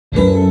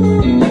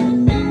Hey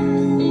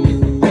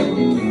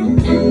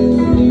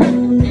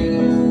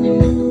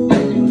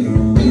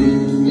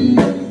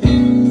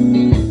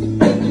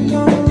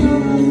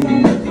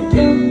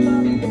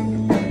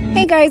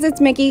guys,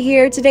 it's Mickey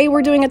here. Today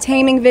we're doing a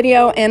taming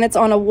video and it's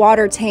on a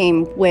water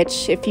tame,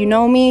 which if you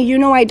know me, you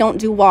know I don't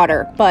do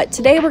water. But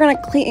today we're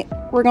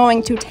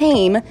going to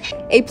tame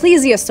a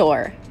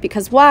Plesiosaur.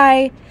 Because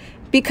why?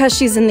 Because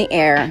she's in the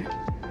air.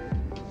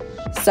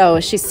 So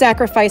she's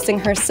sacrificing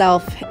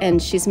herself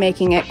and she's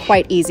making it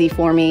quite easy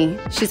for me.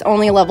 She's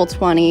only level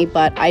 20,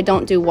 but I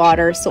don't do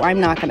water, so I'm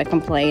not going to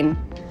complain.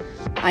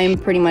 I am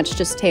pretty much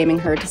just taming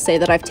her to say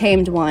that I've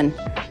tamed one.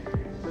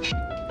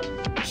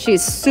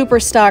 She's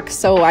super stuck,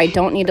 so I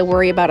don't need to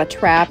worry about a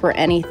trap or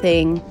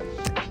anything.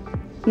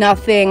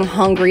 Nothing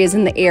hungry is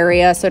in the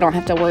area, so I don't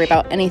have to worry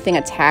about anything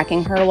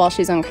attacking her while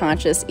she's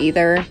unconscious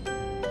either.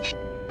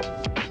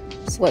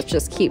 So let's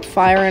just keep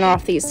firing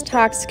off these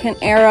toxicant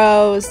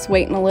arrows,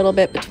 waiting a little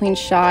bit between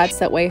shots,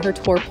 that way her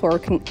torpor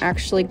can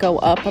actually go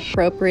up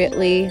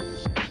appropriately.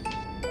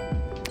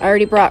 I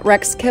already brought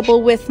Rex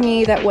kibble with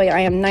me, that way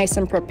I am nice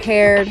and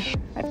prepared.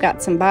 I've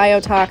got some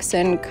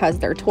biotoxin because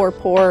their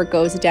torpor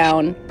goes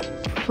down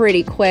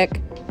pretty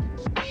quick.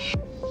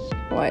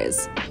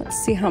 Otherwise, let's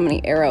see how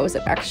many arrows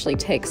it actually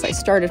takes. I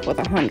started with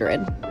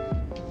 100.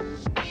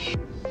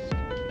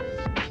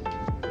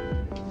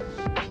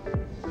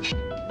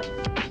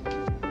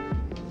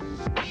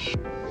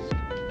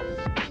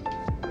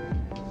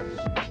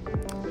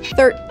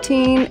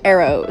 "13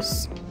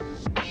 arrows.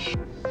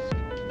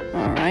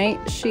 Alright,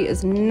 she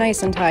is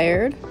nice and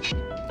tired.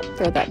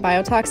 Throw that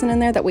biotoxin in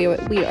there, that we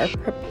are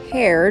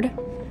prepared.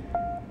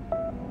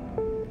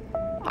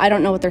 I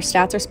don't know what their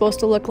stats are supposed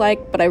to look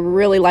like, but I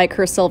really like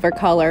her silver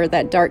color.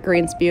 That dark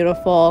green's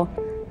beautiful.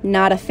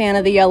 Not a fan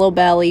of the yellow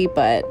belly,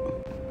 but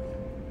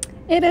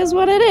it is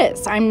what it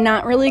is. I'm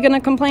not really going to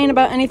complain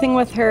about anything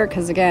with her,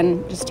 because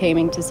again, just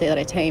taming to say that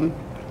I tame.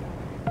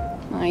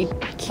 I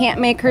can't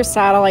make her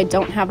saddle. I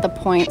don't have the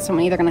points, so I'm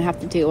either going to have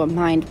to do a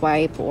mind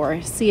wipe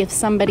or see if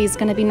somebody's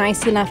going to be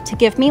nice enough to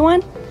give me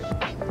one.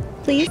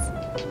 Please?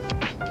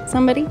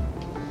 Somebody?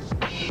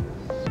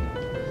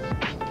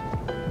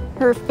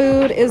 Her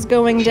food is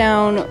going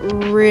down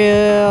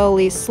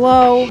really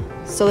slow,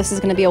 so this is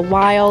going to be a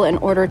while in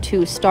order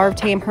to starve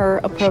tame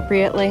her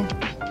appropriately.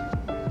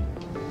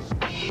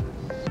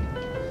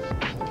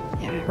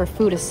 Yeah, her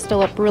food is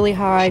still up really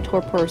high,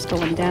 torpor is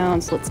going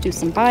down, so let's do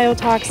some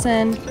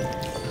biotoxin.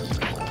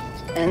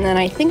 And then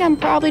I think I'm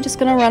probably just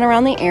going to run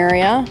around the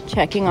area,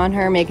 checking on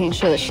her, making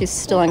sure that she's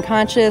still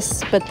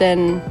unconscious, but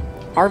then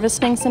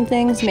harvesting some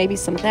things, maybe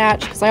some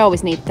thatch, because I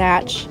always need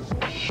thatch.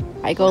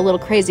 I go a little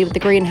crazy with the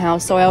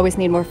greenhouse, so I always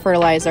need more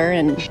fertilizer,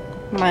 and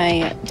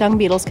my dung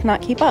beetles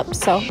cannot keep up,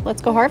 so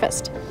let's go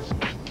harvest.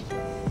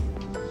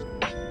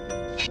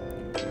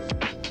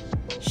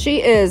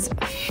 She is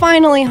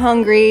finally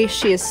hungry.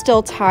 She is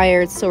still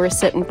tired, so we're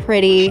sitting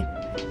pretty.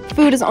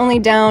 Food is only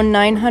down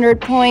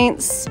 900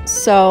 points,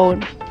 so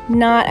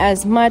not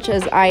as much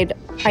as I'd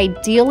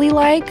ideally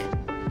like.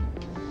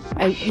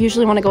 I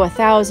usually want to go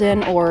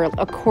 1,000 or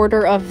a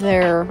quarter of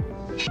their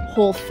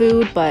whole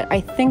food, but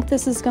I think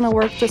this is going to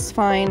work just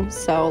fine.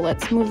 So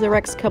let's move the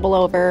Rex kibble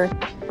over.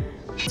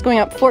 It's going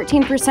up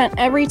 14%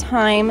 every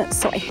time,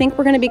 so I think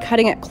we're going to be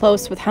cutting it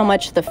close with how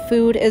much the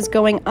food is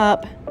going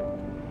up.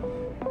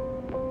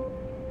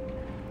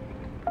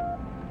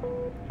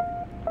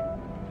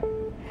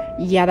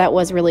 Yeah, that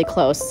was really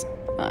close.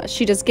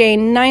 She just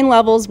gained 9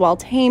 levels while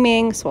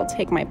taming, so I'll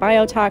take my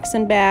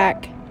biotoxin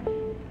back.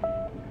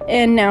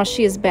 And now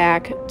she is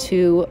back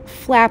to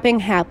flapping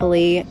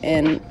happily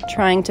and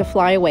trying to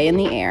fly away in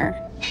the air.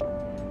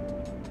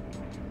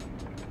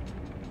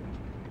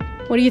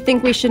 What do you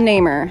think we should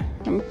name her?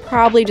 I'm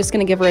probably just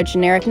going to give her a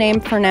generic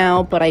name for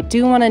now, but I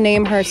do want to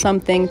name her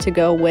something to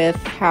go with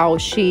how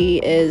she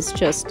is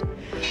just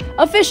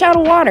a fish out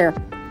of water.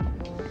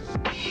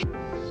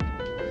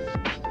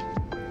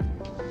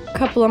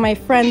 A couple of my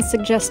friends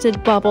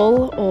suggested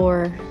Bubble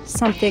or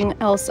something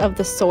else of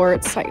the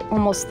sorts. I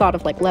almost thought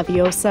of like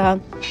Leviosa,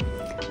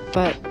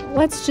 but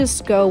let's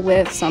just go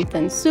with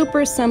something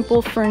super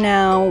simple for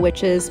now,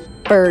 which is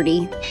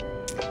Birdie.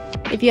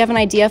 If you have an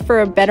idea for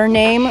a better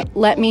name,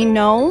 let me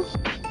know.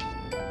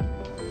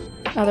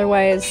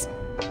 Otherwise,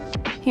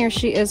 here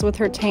she is with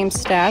her tame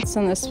stats,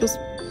 and this was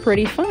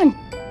pretty fun.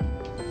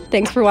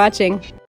 Thanks for watching.